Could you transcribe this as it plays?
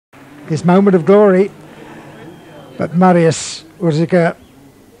his moment of glory. But Marius Urzica,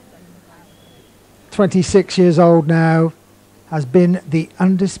 26 years old now, has been the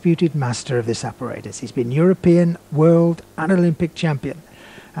undisputed master of this apparatus. He's been European, world and Olympic champion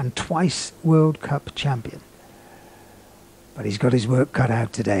and twice World Cup champion. But he's got his work cut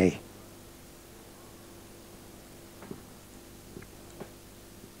out today.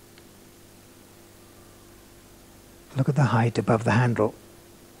 Look at the height above the handle,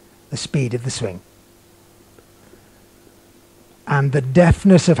 the speed of the swing, and the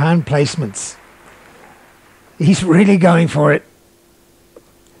deftness of hand placements. He's really going for it.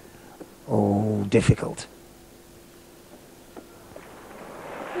 Oh, difficult.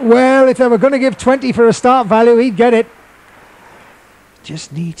 Well, if they were going to give 20 for a start value, he'd get it.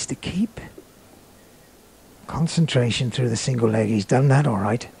 Just needs to keep concentration through the single leg. He's done that all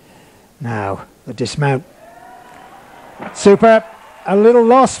right. Now, the dismount. Super. A little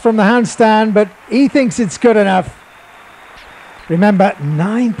loss from the handstand, but he thinks it's good enough. Remember,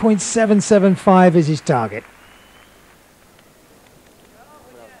 9.775 is his target.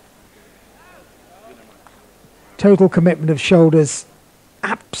 Total commitment of shoulders,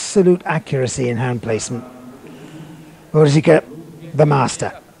 absolute accuracy in hand placement. Urzica, the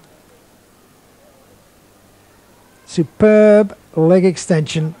master. Superb leg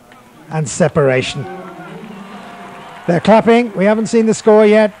extension and separation. They're clapping. We haven't seen the score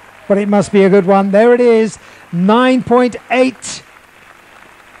yet, but it must be a good one. There it is, 9.8.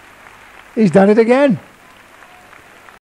 He's done it again.